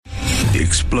The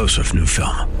explosive new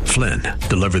film, Flynn,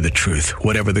 deliver the truth,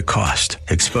 whatever the cost,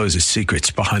 exposes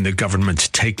secrets behind the government's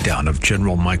takedown of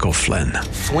General Michael Flynn.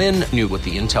 Flynn knew what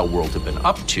the intel world had been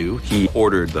up to. He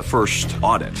ordered the first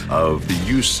audit of the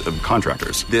use of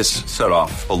contractors. This set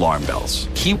off alarm bells.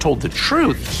 He told the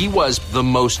truth. He was the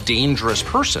most dangerous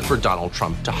person for Donald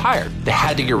Trump to hire. They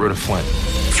had to get rid of Flynn.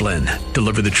 Flynn,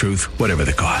 deliver the truth, whatever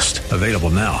the cost. Available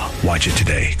now. Watch it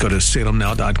today. Go to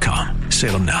salemnow.com.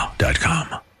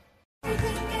 salemnow.com.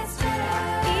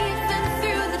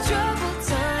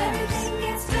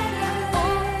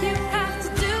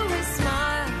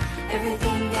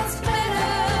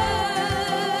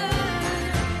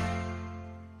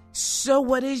 So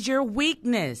what is your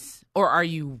weakness? Or are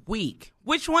you weak?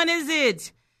 Which one is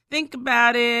it? Think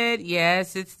about it.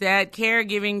 Yes, it's that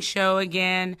caregiving show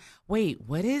again. Wait,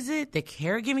 what is it? The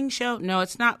caregiving show? No,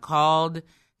 it's not called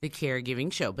the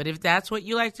caregiving show. But if that's what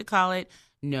you like to call it,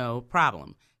 no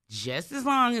problem. Just as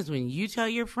long as when you tell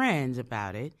your friends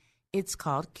about it, it's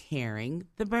called Caring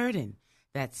the Burden.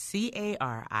 That's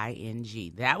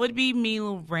C-A-R-I-N-G. That would be me,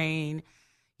 Little Brain.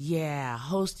 Yeah,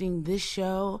 hosting this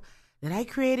show that I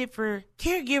created for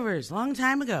caregivers a long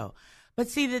time ago. But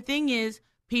see, the thing is,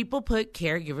 people put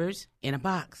caregivers in a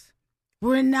box.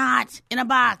 We're not in a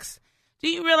box. Do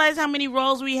you realize how many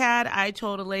roles we had? I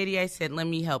told a lady, I said, let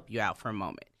me help you out for a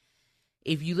moment.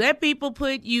 If you let people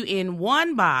put you in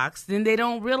one box, then they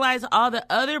don't realize all the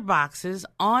other boxes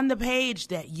on the page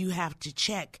that you have to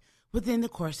check within the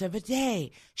course of a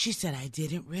day. She said, I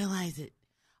didn't realize it.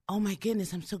 Oh my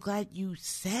goodness, I'm so glad you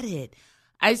said it.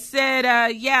 I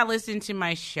said, yeah, listen to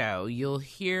my show. You'll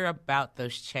hear about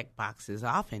those check boxes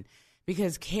often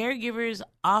because caregivers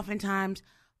oftentimes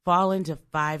fall into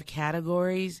 5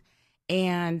 categories.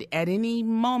 And at any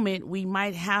moment, we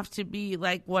might have to be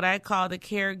like what I call the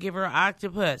Caregiver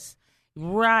Octopus.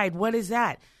 Right. What is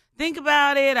that? Think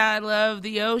about it. I love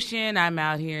the ocean. I'm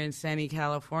out here in sunny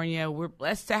California. We're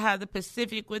blessed to have the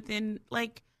Pacific within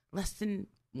like less than,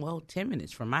 10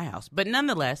 minutes from my house. But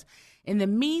nonetheless, in the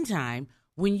meantime,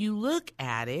 when you look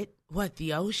at it,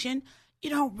 the ocean, you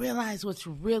don't realize what's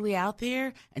really out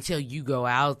there until you go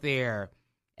out there.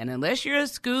 And unless you're a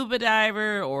scuba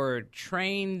diver or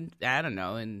trained, I don't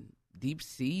know, in deep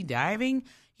sea diving,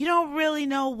 you don't really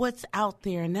know what's out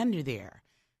there and under there.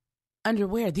 Under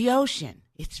where? The ocean.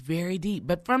 It's very deep.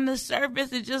 But from the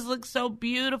surface, it just looks so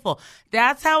beautiful.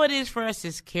 That's how it is for us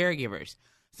as caregivers.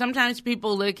 Sometimes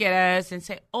people look at us and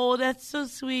say, oh, that's so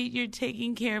sweet. You're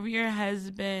taking care of your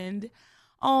husband.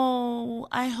 Oh,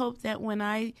 I hope that when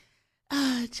I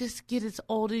just get as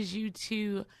old as you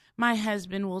two, my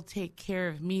husband will take care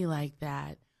of me like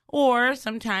that. Or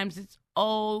sometimes it's,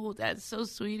 oh, that's so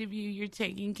sweet of you. You're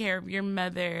taking care of your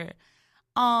mother.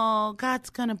 Oh, God's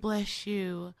going to bless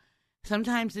you.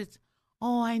 Sometimes it's,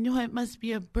 oh, I know it must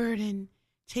be a burden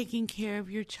taking care of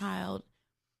your child.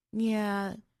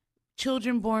 Yeah,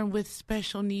 children born with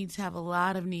special needs have a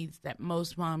lot of needs that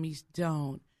most mommies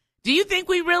don't. Do you think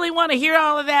we really want to hear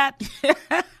all of that?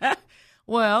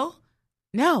 Well,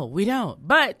 no, we don't.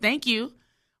 But thank you.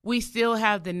 We still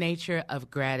have the nature of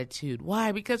gratitude.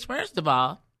 Why? Because first of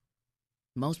all,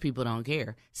 most people don't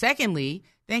care. Secondly,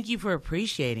 thank you for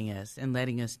appreciating us and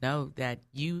letting us know that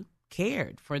you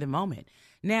cared for the moment.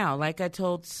 Now, like I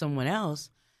told someone else,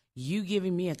 you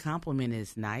giving me a compliment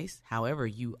is nice. However,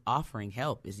 you offering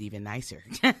help is even nicer.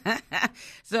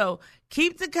 So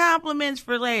keep the compliments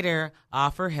for later.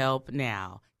 Offer help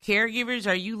now. Caregivers,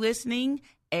 are you listening?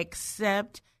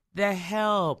 Accept the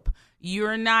help.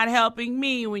 You're not helping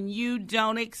me when you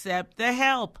don't accept the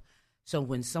help. So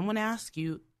when someone asks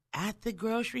you at the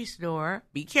grocery store,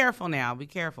 be careful now. Be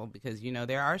careful because,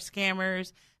 there are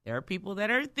scammers. There are people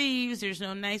that are thieves. There's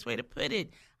no nice way to put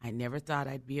it. I never thought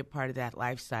I'd be a part of that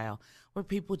lifestyle where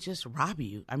people just rob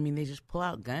you. I mean, they just pull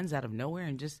out guns out of nowhere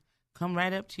and just come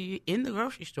right up to you in the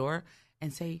grocery store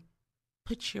and say,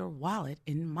 put your wallet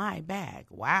in my bag.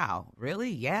 Wow,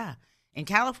 really? Yeah. In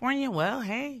California, well,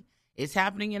 hey, it's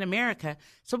happening in America.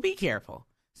 So be careful.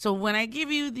 So when I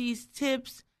give you these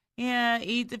tips,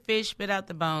 eat the fish, spit out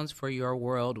the bones for your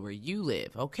world where you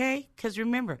live, okay? Because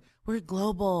remember, we're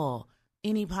global.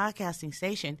 Any podcasting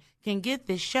station can get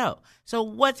this show. So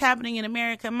what's happening in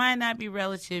America might not be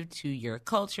relative to your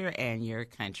culture and your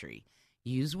country.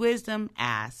 Use wisdom,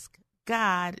 ask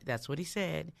God. That's what he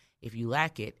said. If you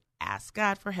lack it, ask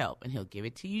God for help, and he'll give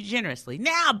it to you generously.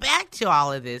 Now, back to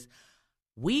all of this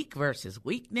weak versus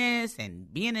weakness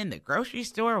and being in the grocery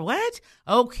store. What?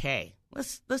 Okay,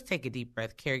 let's take a deep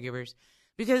breath, caregivers,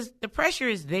 because the pressure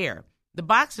is there. The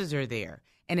boxes are there.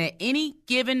 And at any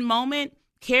given moment,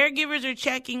 caregivers are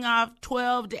checking off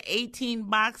 12 to 18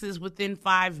 boxes within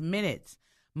 5 minutes.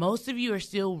 Most of you are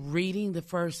still reading the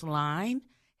first line,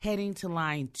 heading to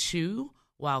line 2,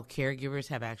 while caregivers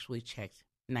have actually checked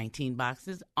 19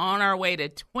 boxes, on our way to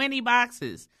 20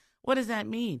 boxes. What does that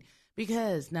mean?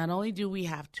 Because not only do we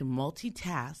have to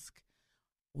multitask,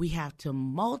 we have to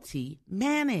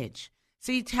multi-manage.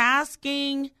 See,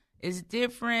 tasking is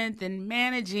different than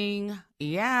managing.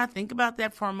 Yeah, think about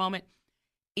that for a moment.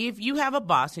 If you have a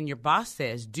boss and your boss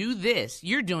says, do this,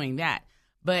 you're doing that.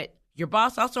 But your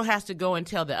boss also has to go and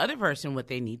tell the other person what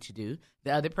they need to do,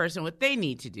 the other person what they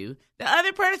need to do, the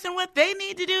other person what they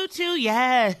need to do too.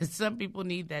 Yes, some people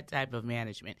need that type of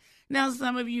management. Now,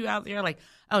 some of you out there are like,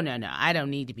 oh, no, I don't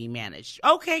need to be managed.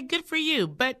 Okay, good for you.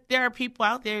 But there are people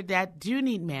out there that do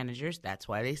need managers. That's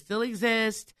why they still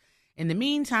exist. In the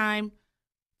meantime,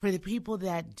 for the people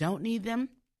that don't need them,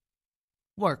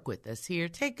 work with us here.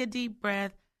 Take a deep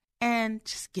breath and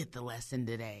just get the lesson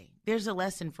today. There's a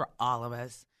lesson for all of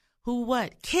us who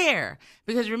care.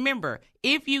 Because remember,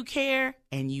 if you care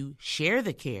and you share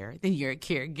the care, then you're a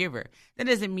caregiver. That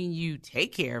doesn't mean you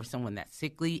take care of someone that's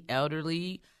sickly,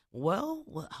 elderly. Well,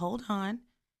 hold on.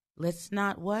 Let's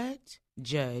not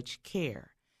judge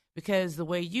care. Because the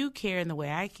way you care and the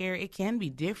way I care, it can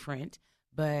be different.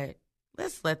 But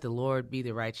let's let the Lord be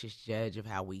the righteous judge of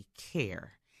how we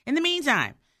care. In the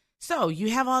meantime, so you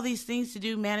have all these things to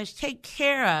do, manage, take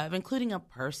care of, including a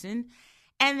person.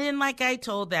 And then, like I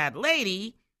told that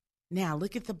lady, now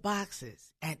look at the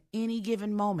boxes at any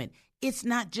given moment. It's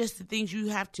not just the things you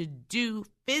have to do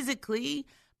physically,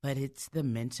 but it's the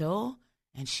mental.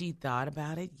 And she thought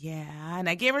about it. Yeah. And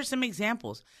I gave her some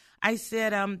examples. I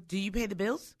said, do you pay the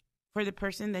bills for the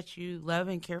person that you love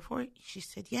and care for? She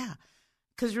said, yeah.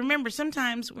 Because remember,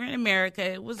 sometimes we're in America.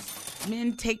 It was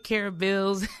men take care of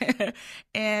bills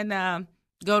and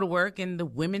go to work, and the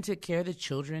women took care of the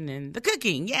children and the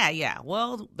cooking. Yeah.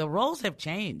 Well, the roles have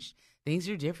changed. Things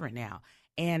are different now.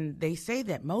 And they say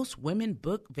that most women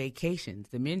book vacations.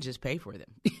 The men just pay for them.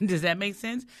 Does that make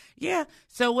sense? Yeah.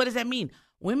 So what does that mean?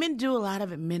 Women do a lot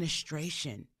of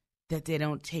administration that they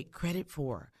don't take credit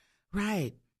for.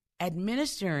 Right.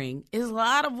 Administering is a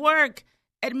lot of work.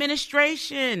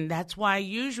 Administration. That's why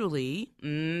usually,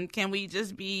 can we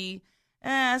just be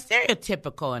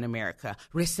stereotypical in America?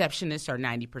 Receptionists are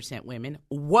 90% women.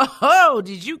 Whoa,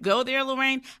 did you go there,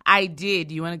 Lorraine? I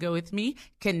did. You want to go with me?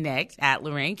 Connect at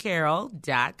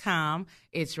LorraineCarroll.com.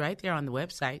 It's right there on the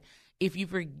website. If you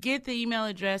forget the email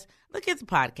address, look at the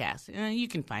podcast. You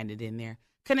can find it in there.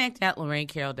 Connect at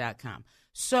LorraineCarroll.com.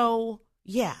 So,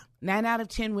 yeah, 9 out of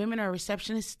 10 women are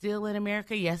receptionists still in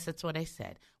America. Yes, that's what I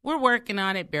said. We're working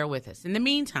on it. Bear with us. In the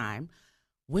meantime,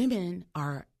 women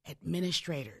are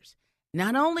administrators.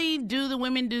 Not only do the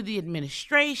women do the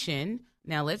administration,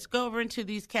 now let's go over into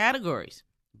these categories.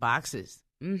 Boxes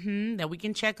that we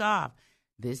can check off.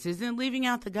 This isn't leaving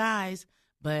out the guys,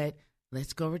 but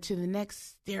let's go over to the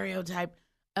next stereotype.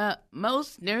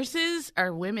 Most nurses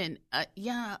are women.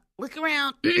 Yeah, look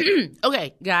around.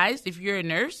 Okay, guys, if you're a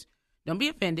nurse, don't be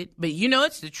offended, but you know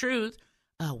it's the truth.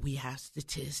 We have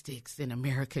statistics in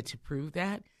America to prove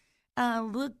that.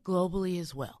 Look globally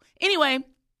as well. Anyway,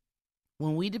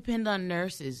 when we depend on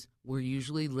nurses, we're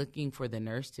usually looking for the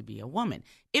nurse to be a woman.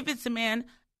 If it's a man,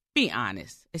 be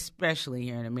honest, especially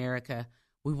here in America.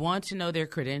 We want to know their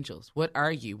credentials. What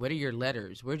are you? What are your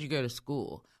letters? Where'd you go to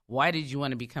school? Why did you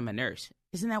want to become a nurse?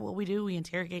 Isn't that what we do? We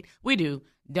interrogate? We do.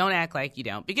 Don't act like you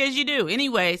don't, because you do.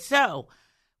 Anyway, so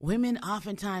women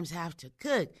oftentimes have to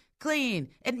cook, clean,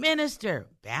 administer,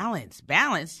 balance,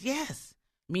 yes,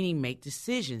 meaning make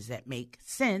decisions that make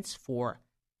sense for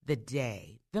the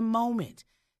day, the moment,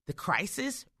 the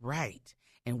crisis, right.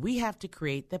 And we have to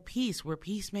create the peace. We're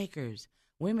peacemakers.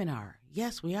 Women are.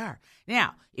 Yes, we are.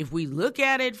 Now, if we look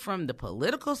at it from the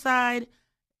political side,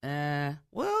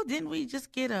 well, didn't we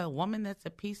just get a woman that's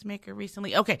a peacemaker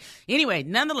recently? Okay. Anyway,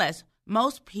 nonetheless,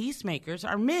 most peacemakers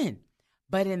are men.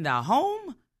 But in the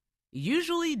home,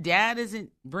 usually dad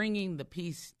isn't bringing the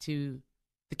peace to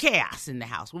the chaos in the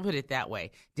house. We'll put it that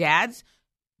way. Dads,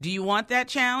 do you want that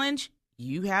challenge?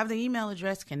 You have the email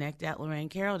address,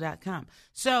 connect@LorraineCarroll.com.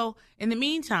 So in the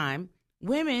meantime,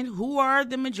 women who are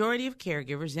the majority of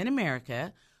caregivers in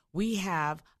America, we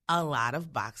have a lot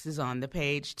of boxes on the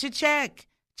page to check.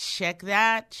 Check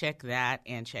that,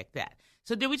 and check that.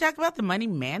 So did we talk about the money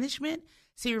management?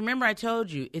 See, remember I told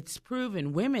you it's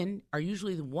proven women are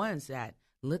usually the ones that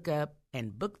look up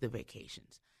and book the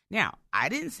vacations. Now, I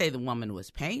didn't say the woman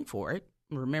was paying for it.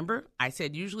 Remember, I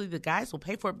said usually the guys will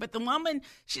pay for it, but the woman,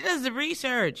 she does the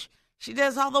research. She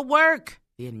does all the work.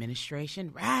 The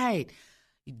administration, right.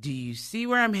 Do you see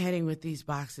where I'm heading with these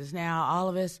boxes now? All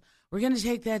of us, we're going to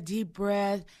take that deep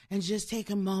breath and just take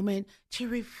a moment to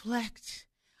reflect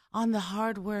on the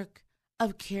hard work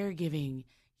of caregiving.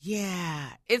 Yeah,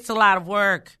 it's a lot of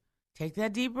work. Take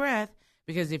that deep breath,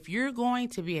 because if you're going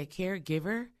to be a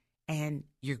caregiver and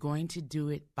you're going to do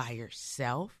it by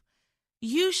yourself,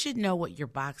 you should know what your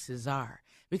boxes are,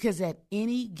 because at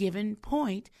any given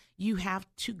point, you have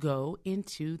to go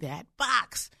into that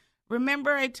box.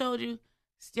 Remember I told you,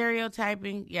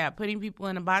 stereotyping, putting people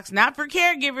in a box, not for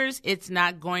caregivers, it's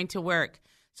not going to work.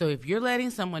 So if you're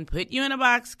letting someone put you in a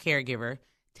box, caregiver,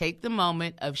 take the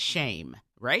moment of shame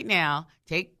right now.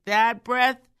 Take that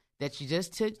breath that you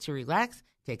just took to relax.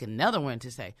 Take another one to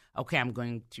say, okay, I'm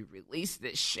going to release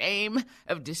this shame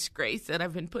of disgrace that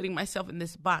I've been putting myself in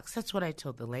this box. That's what I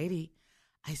told the lady.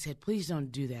 I said, please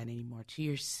don't do that anymore to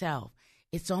yourself.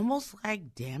 It's almost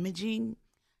like damaging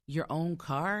your own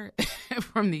car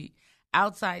from the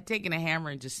outside, taking a hammer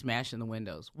and just smashing the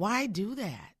windows. Why do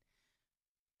that?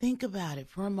 Think about it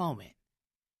for a moment.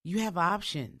 You have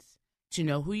options to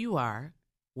know who you are,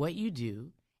 what you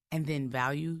do, and then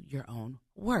value your own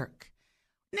work.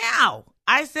 Now,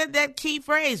 I said that key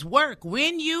phrase, work.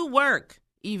 When you work,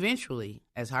 eventually,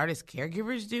 as hard as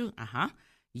caregivers do,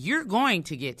 you're going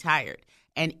to get tired.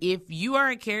 And if you are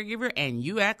a caregiver and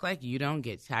you act like you don't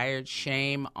get tired,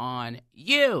 shame on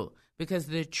you. Because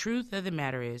the truth of the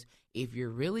matter is, if you're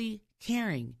really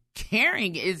caring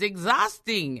is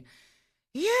exhausting.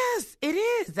 Yes, it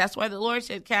is. That's why the Lord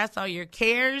said, cast all your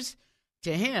cares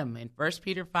to him in 1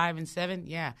 Peter 5:7.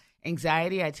 Yeah.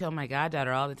 Anxiety, I tell my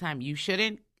goddaughter all the time, you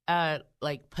shouldn't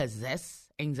possess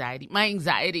anxiety. My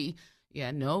anxiety,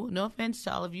 no offense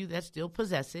to all of you that still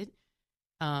possess it.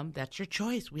 That's your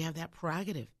choice. We have that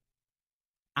prerogative.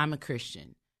 I'm a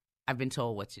Christian. I've been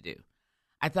told what to do.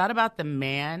 I thought about the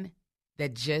man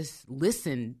that just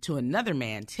listened to another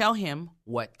man tell him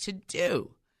what to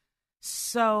do.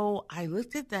 So I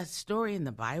looked at that story in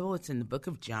the Bible. It's in the book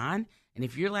of John. And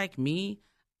if you're like me,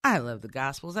 I love the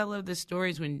Gospels. I love the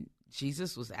stories when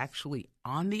Jesus was actually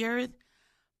on the earth.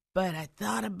 But I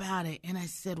thought about it and I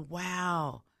said,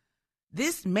 wow,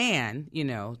 this man,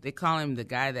 they call him the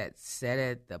guy that sat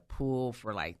at the pool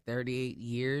for like 38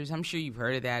 years. I'm sure you've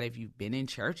heard of that if you've been in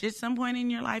church at some point in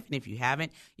your life. And if you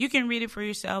haven't, you can read it for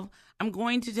yourself. I'm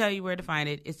going to tell you where to find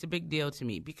it. It's a big deal to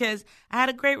me because I had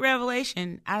a great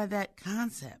revelation out of that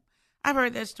concept. I've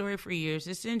heard that story for years.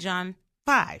 It's in John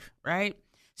 5, right?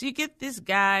 So you get this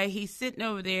guy, he's sitting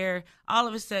over there. All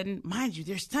of a sudden, mind you,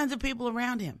 there's tons of people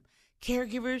around him.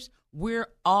 Caregivers, we're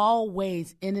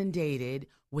always inundated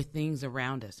with things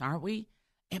around us, aren't we?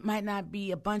 It might not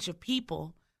be a bunch of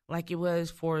people like it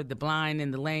was for the blind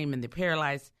and the lame and the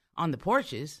paralyzed on the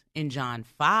porches in John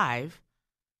 5,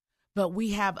 but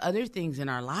we have other things in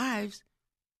our lives.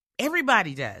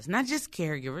 Everybody does, not just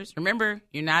caregivers. Remember,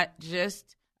 you're not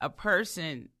just a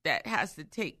person that has to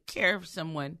take care of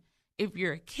someone if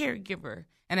you're a caregiver.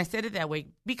 And I said it that way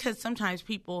because sometimes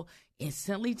people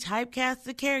instantly typecast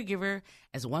the caregiver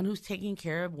as one who's taking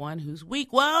care of one who's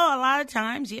weak. Well, a lot of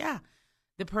times,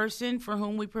 the person for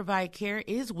whom we provide care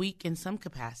is weak in some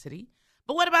capacity.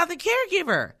 But what about the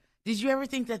caregiver? Did you ever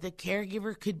think that the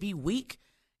caregiver could be weak?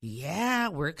 Yeah,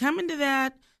 we're coming to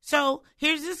that. So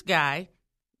here's this guy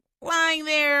lying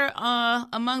there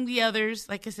among the others.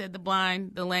 Like I said, the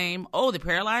blind, the lame, the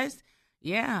paralyzed.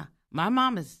 Yeah, my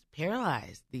mom is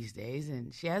paralyzed these days,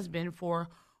 and she has been for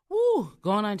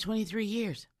going on 23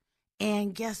 years.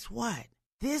 And guess what?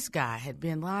 This guy had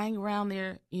been lying around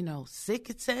there, sick,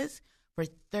 it says, for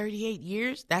 38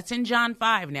 years. That's in John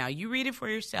 5 now. You read it for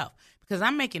yourself because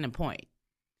I'm making a point.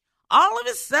 All of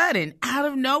a sudden, out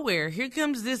of nowhere, here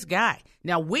comes this guy.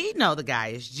 Now, we know the guy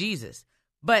is Jesus,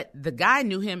 but the guy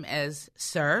knew him as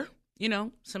Sir,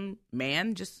 some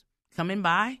man just coming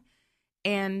by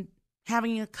and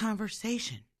having a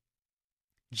conversation.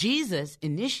 Jesus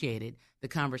initiated the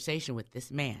conversation with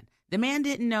this man. The man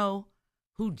didn't know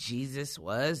who Jesus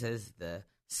was as the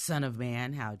Son of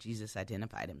Man, how Jesus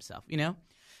identified himself,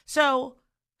 So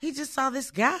he just saw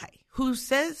this guy who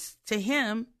says to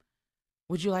him,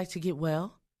 would you like to get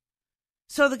well?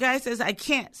 So the guy says, I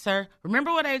can't, sir.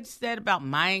 Remember what I said about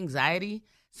my anxiety?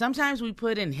 Sometimes we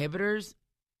put inhibitors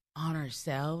on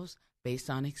ourselves based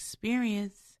on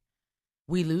experience.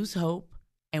 We lose hope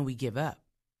and we give up.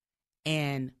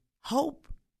 And hope,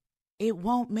 it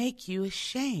won't make you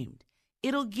ashamed.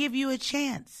 It'll give you a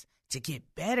chance to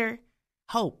get better.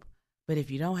 Hope. But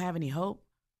if you don't have any hope,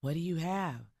 what do you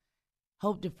have?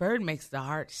 Hope deferred makes the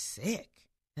heart sick.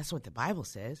 That's what the Bible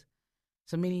says.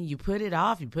 So meaning you put it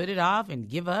off and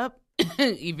give up.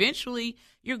 Eventually,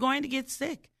 you're going to get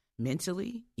sick.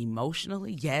 Mentally,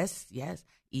 emotionally, yes,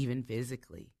 even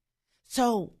physically.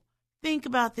 So think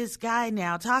about this guy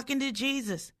now talking to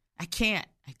Jesus. I can't.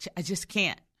 I just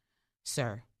can't.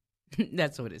 Sir,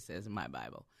 That's what it says in my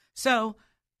Bible. So,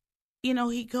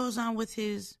 he goes on with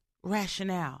his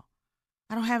rationale.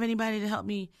 I don't have anybody to help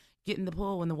me get in the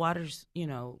pool when the water's,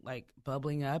 like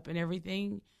bubbling up and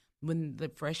everything. When the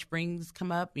fresh springs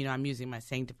come up, I'm using my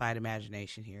sanctified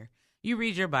imagination here. You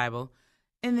read your Bible.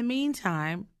 In the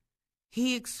meantime,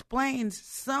 he explains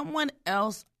someone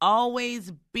else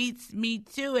always beats me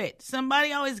to it.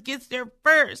 Somebody always gets there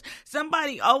first.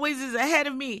 Somebody always is ahead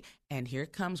of me. And here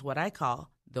comes what I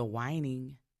call the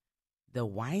whining. The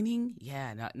whining?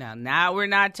 Yeah, now we're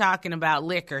not talking about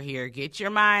liquor here. Get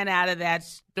your mind out of that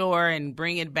store and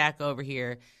bring it back over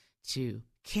here to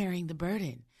carrying the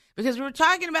burden. Because we're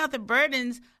talking about the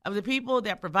burdens of the people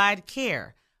that provide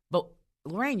care. But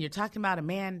Lorraine, you're talking about a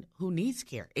man who needs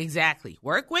care. Exactly.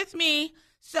 Work with me.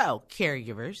 So,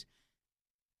 caregivers,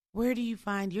 where do you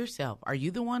find yourself? Are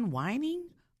you the one whining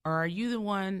or are you the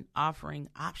one offering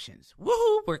options?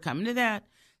 Woohoo, we're coming to that.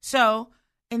 So,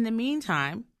 in the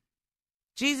meantime,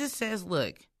 Jesus says,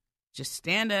 look, just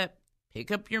stand up,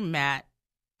 pick up your mat,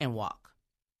 and walk.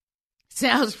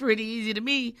 Sounds pretty easy to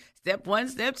me. Step 1,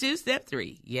 step 2, step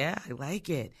 3. Yeah, I like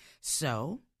it.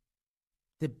 So,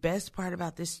 the best part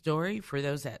about this story, for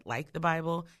those that like the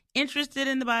Bible, interested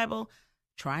in the Bible,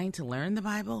 trying to learn the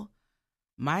Bible,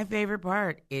 my favorite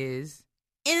part is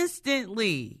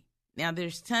instantly. Now,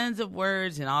 there's tons of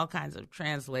words and all kinds of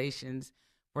translations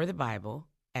for the Bible.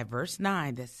 At verse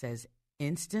 9 that says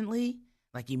instantly,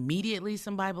 like immediately,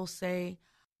 some Bibles say,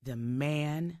 the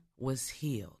man was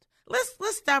healed.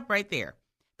 Let's stop right there.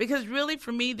 Because really,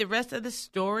 for me, the rest of the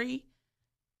story,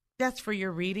 that's for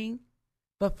your reading.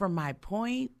 But for my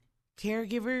point,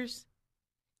 caregivers,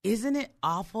 isn't it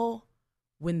awful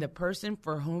when the person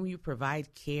for whom you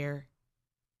provide care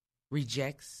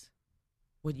rejects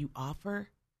what you offer?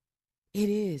 It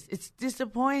is. It's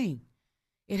disappointing.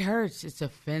 It hurts. It's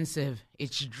offensive.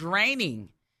 It's draining.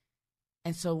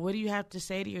 And so what do you have to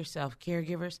say to yourself,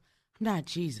 caregivers? I'm not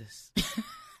Jesus.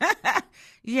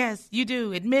 Yes, you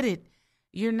do. Admit it.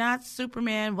 You're not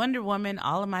Superman, Wonder Woman,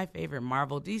 all of my favorite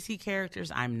Marvel, DC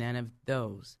characters. I'm none of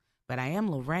those. But I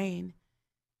am Lorraine,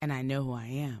 and I know who I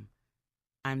am.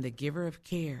 I'm the giver of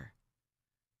care.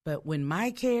 But when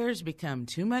my cares become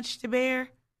too much to bear,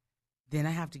 then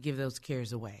I have to give those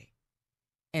cares away.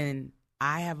 And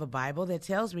I have a Bible that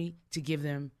tells me to give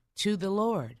them to the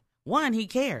Lord. One, he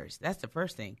cares. That's the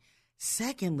first thing.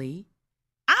 Secondly,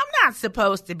 I'm not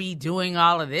supposed to be doing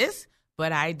all of this,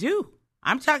 but I do.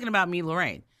 I'm talking about me,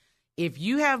 Lorraine. If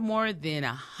you have more than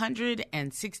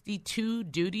 162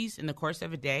 duties in the course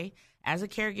of a day as a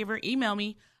caregiver, email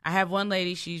me. I have one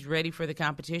lady, she's ready for the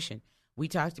competition. We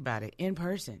talked about it in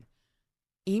person.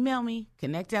 Email me,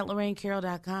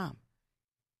 connect@lorrainecarroll.com.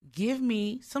 Give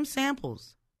me some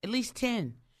samples, at least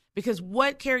 10. Because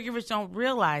what caregivers don't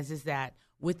realize is that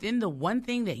within the one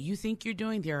thing that you think you're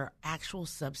doing, there are actual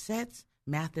subsets.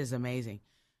 Math is amazing.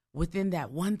 Within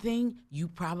that one thing, you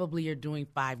probably are doing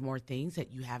 5 more things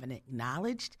that you haven't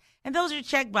acknowledged. And those are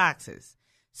check boxes.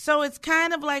 So it's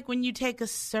kind of like when you take a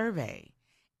survey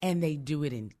and they do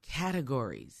it in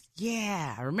categories.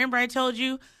 Yeah, remember I told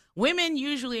you women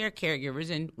usually are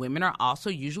caregivers and women are also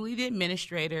usually the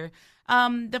administrator,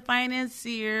 the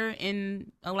financier.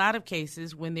 In a lot of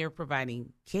cases, when they're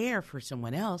providing care for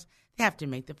someone else, they have to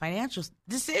make the financial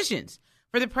decisions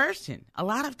for the person a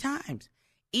lot of times.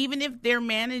 Even if they're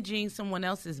managing someone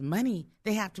else's money,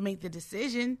 they have to make the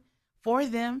decision for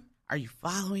them. Are you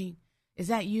following? Is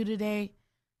that you today?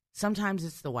 Sometimes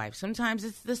it's the wife. Sometimes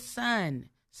it's the son.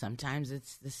 Sometimes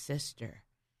it's the sister.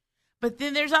 But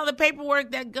then there's all the paperwork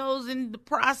that goes in the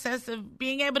process of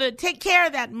being able to take care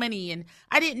of that money. And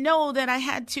I didn't know that I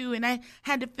had to. And I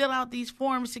had to fill out these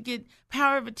forms to get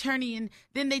power of attorney. And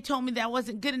then they told me that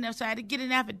wasn't good enough. So I had to get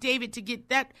an affidavit to get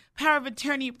that power of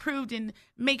attorney approved and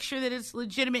make sure that it's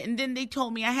legitimate. And then they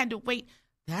told me I had to wait.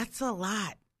 That's a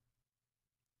lot.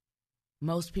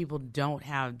 Most people don't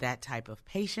have that type of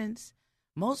patience.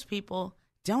 Most people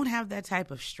don't have that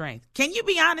type of strength. Can you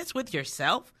be honest with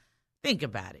yourself? Think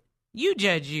about it. You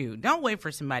judge you. Don't wait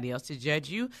for somebody else to judge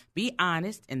you. Be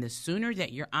honest, and the sooner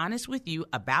that you're honest with you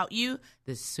about you,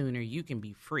 the sooner you can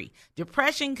be free.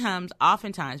 Depression comes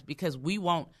oftentimes because we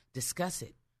won't discuss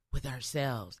it with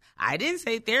ourselves. I didn't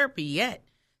say therapy yet.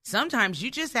 Sometimes you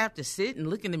just have to sit and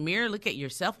look in the mirror, look at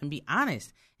yourself, and be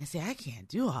honest and say, I can't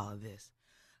do all of this.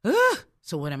 Ugh.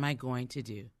 So what am I going to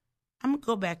do? I'm going to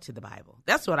go back to the Bible.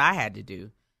 That's what I had to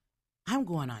do. I'm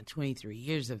going on 23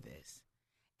 years of this.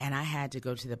 And I had to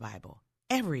go to the Bible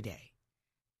every day.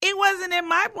 It wasn't in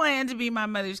my plan to be my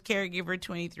mother's caregiver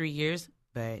 23 years,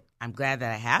 but I'm glad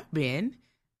that I have been.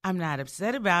 I'm not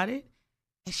upset about it.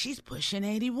 And she's pushing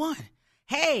 81.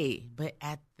 Hey, but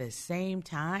at the same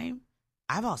time,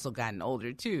 I've also gotten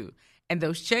older too. And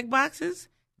those check boxes,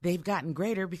 they've gotten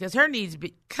greater because her needs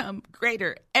become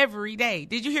greater every day.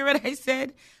 Did you hear what I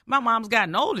said? My mom's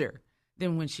gotten older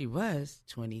than when she was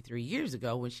 23 years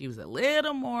ago, when she was a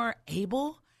little more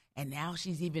able. And now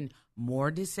she's even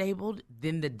more disabled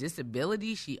than the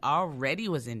disability she already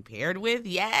was impaired with.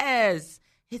 Yes,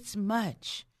 it's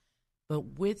much.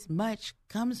 But with much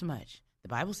comes much. The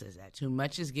Bible says that. Too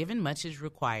much is given, much is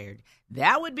required.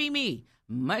 That would be me.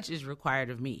 Much is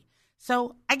required of me.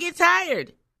 So I get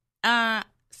tired.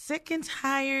 Sick and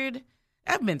tired.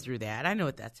 I've been through that. I know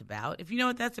what that's about. If you know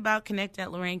what that's about, connect at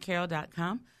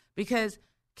LorraineCarroll.com, because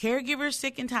caregivers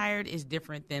sick and tired is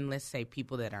different than, let's say,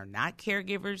 people that are not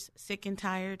caregivers sick and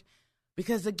tired.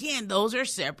 Because, again, those are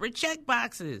separate check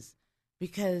boxes.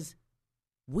 Because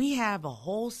we have a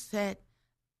whole set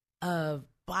of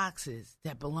boxes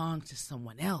that belong to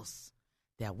someone else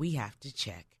that we have to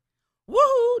check.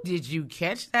 Woo! Did you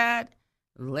catch that?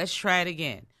 Let's try it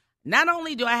again. Not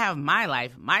only do I have my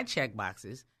life, my check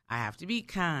boxes, I have to be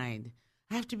kind.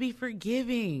 I have to be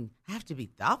forgiving. I have to be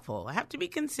thoughtful. I have to be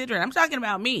considerate. I'm talking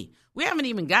about me. We haven't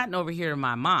even gotten over here to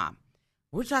my mom.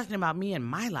 We're talking about me and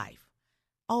my life.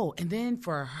 Oh, and then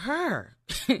for her,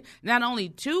 not only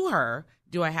to her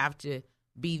do I have to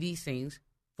be these things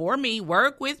for me,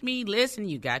 work with me, listen.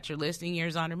 You got your listening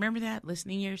ears on. Remember that,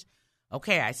 listening ears?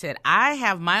 Okay, I said I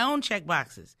have my own check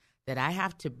boxes that I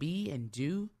have to be and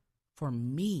do for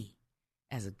me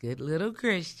as a good little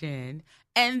Christian.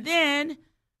 And then,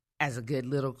 as a good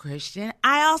little Christian,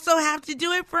 I also have to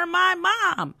do it for my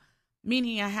mom,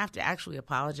 meaning I have to actually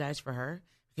apologize for her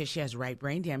because she has right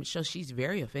brain damage, so she's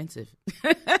very offensive.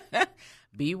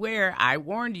 Beware, I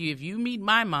warned you, if you meet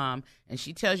my mom and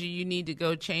she tells you need to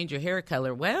go change your hair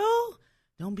color, well,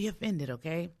 don't be offended,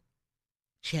 okay?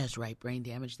 She has right brain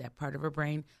damage. That part of her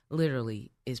brain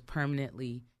literally is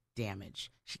permanently damaged.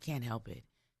 She can't help it.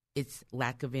 It's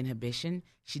lack of inhibition.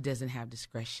 She doesn't have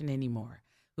discretion anymore.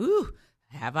 Ooh,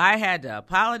 have I had to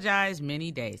apologize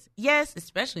many days? Yes,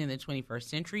 especially in the 21st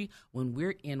century when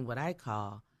we're in what I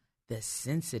call the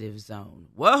sensitive zone.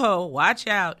 Whoa, watch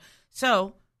out.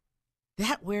 So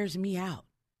that wears me out,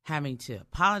 having to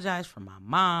apologize for my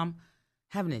mom,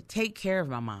 having to take care of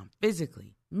my mom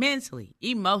physically, mentally,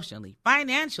 emotionally,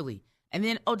 financially. And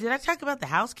then, oh, did I talk about the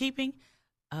housekeeping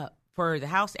for the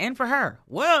house and for her?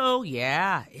 Whoa,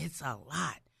 yeah, it's a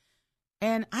lot.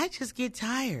 And I just get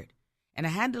tired. And I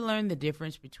had to learn the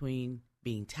difference between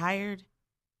being tired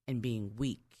and being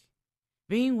weak.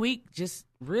 Being weak just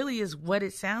really is what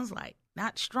it sounds like,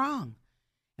 not strong.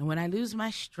 And when I lose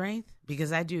my strength,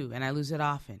 because I do, and I lose it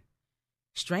often,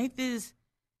 strength is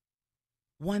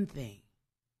one thing.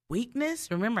 Weakness,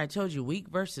 remember I told you weak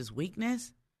versus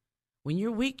weakness? When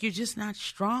you're weak, you're just not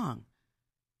strong.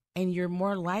 And you're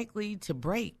more likely to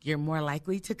break. You're more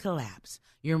likely to collapse.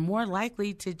 You're more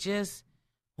likely to just,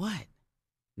 what?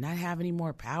 Not have any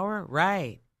more power?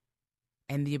 Right.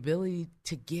 And the ability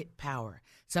to get power.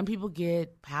 Some people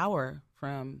get power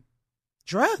from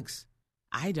drugs.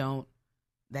 I don't.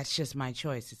 That's just my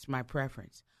choice. It's my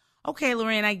preference. Okay,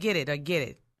 Lorraine, I get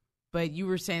it. But you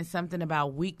were saying something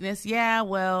about weakness. Yeah,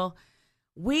 well,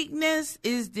 weakness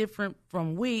is different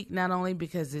from weak, not only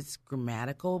because it's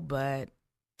grammatical, but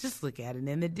just look at it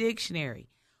in the dictionary.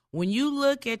 When you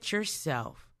look at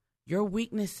yourself, your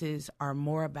weaknesses are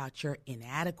more about your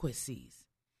inadequacies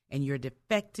and your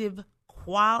defective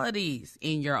qualities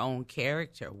in your own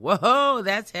character. Whoa,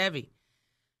 that's heavy.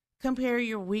 Compare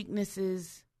your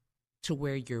weaknesses to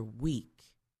where you're weak.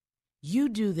 You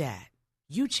do that.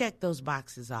 You check those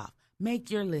boxes off. Make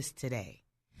your list today.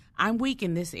 I'm weak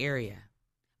in this area.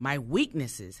 My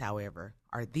weaknesses, however,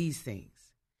 are these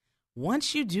things.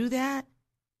 Once you do that,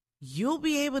 you'll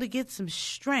be able to get some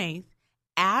strength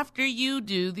after you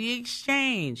do the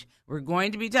exchange. We're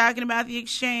going to be talking about the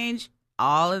exchange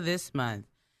all of this month.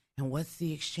 And what's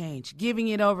the exchange? Giving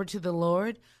it over to the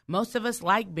Lord. Most of us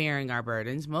like bearing our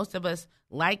burdens. Most of us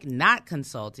like not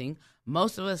consulting.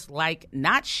 Most of us like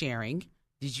not sharing.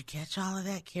 Did you catch all of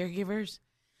that, caregivers?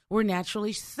 We're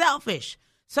naturally selfish.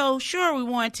 So sure, we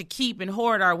want to keep and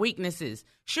hoard our weaknesses.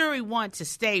 Sure, we want to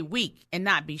stay weak and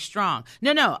not be strong.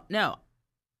 No.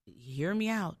 Hear me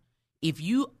out. If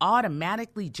you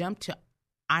automatically jump to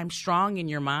I'm strong in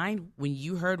your mind when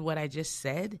you heard what I just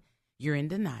said, you're in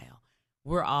denial.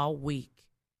 We're all weak.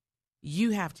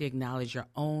 You have to acknowledge your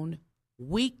own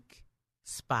weak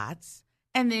spots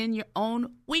and then your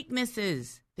own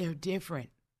weaknesses. They're different.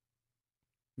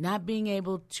 Not being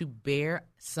able to bear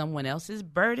someone else's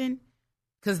burden,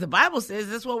 because the Bible says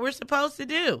that's what we're supposed to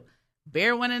do.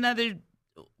 Bear one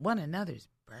another's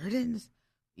burdens.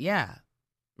 Yeah.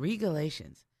 Read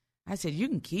Galatians. I said, you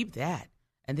can keep that.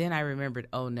 And then I remembered,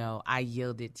 oh no, I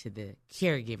yielded to the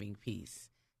caregiving piece.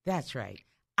 That's right.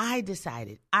 I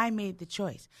decided, I made the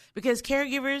choice. Because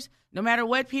caregivers, no matter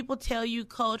what people tell you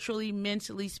culturally,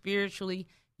 mentally, spiritually,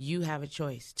 you have a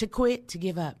choice to quit, to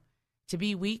give up, to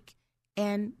be weak,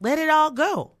 and let it all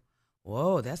go.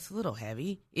 Whoa, that's a little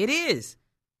heavy. It is.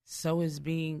 So is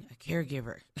being a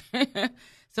caregiver.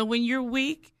 So when you're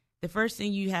weak, the first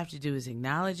thing you have to do is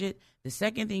acknowledge it. The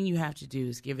second thing you have to do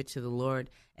is give it to the Lord.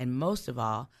 And most of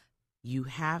all, you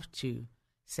have to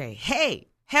say, hey,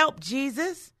 help,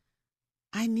 Jesus.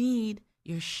 I need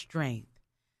your strength.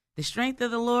 The strength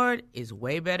of the Lord is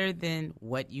way better than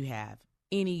what you have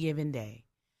any given day.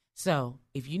 So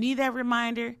if you need that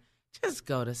reminder, just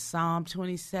go to Psalm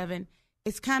 27.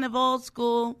 It's kind of old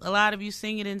school. A lot of you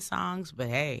sing it in songs, but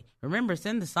hey, remember, it's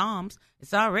in the Psalms.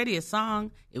 It's already a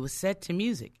song. It was set to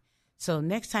music. So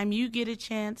next time you get a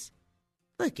chance,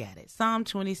 look at it. Psalm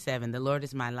 27, the Lord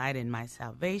is my light and my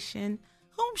salvation.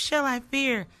 Whom shall I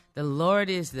fear? The Lord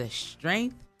is the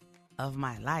strength of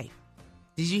my life.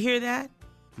 Did you hear that?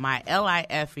 My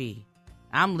L-I-F-E.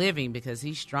 I'm living because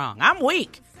he's strong. I'm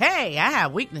weak. Hey, I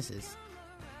have weaknesses.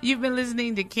 You've been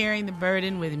listening to Carrying the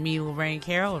Burden with me, Lorraine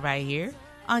Carroll, right here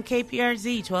on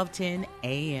KPRZ 1210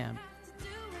 AM.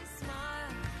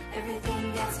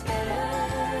 Everything gets better.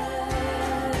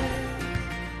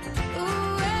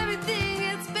 Ooh, everything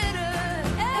gets better.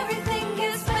 Everything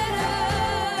gets better.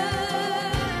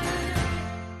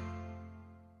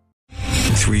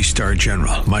 3-star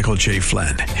General Michael J.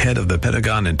 Flynn, head of the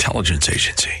Pentagon Intelligence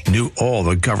Agency, knew all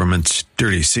the government's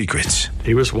dirty secrets.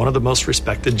 He was one of the most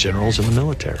respected generals in the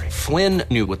military. Flynn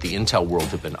knew what the intel world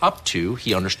had been up to.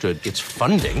 He understood its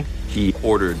funding. He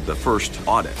ordered the first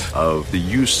audit of the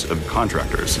use of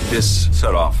contractors. This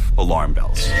set off alarm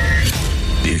bells.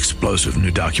 The explosive new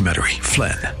documentary,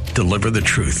 Flynn, Deliver the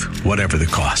Truth, Whatever the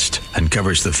Cost,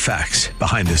 uncovers the facts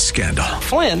behind this scandal.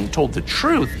 Flynn told the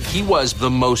truth. He was the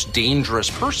most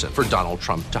dangerous person for Donald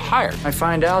Trump to hire. I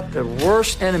find out the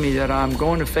worst enemy that I'm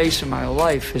going to face in my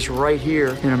life is right here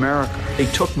in America. They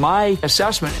took my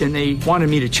assessment and they wanted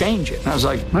me to change it. And I was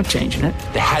like, I'm not changing it.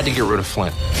 They had to get rid of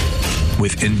Flynn.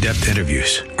 With in-depth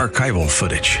interviews, archival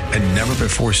footage, and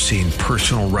never-before-seen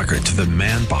personal records of the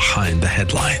man behind the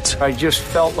headlines. I just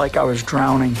felt like I was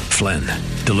drowning. Flynn,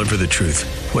 Deliver the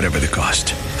Truth, Whatever the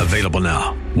Cost. Available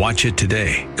now. Watch it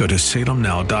today. Go to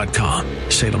salemnow.com.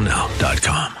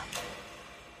 salemnow.com.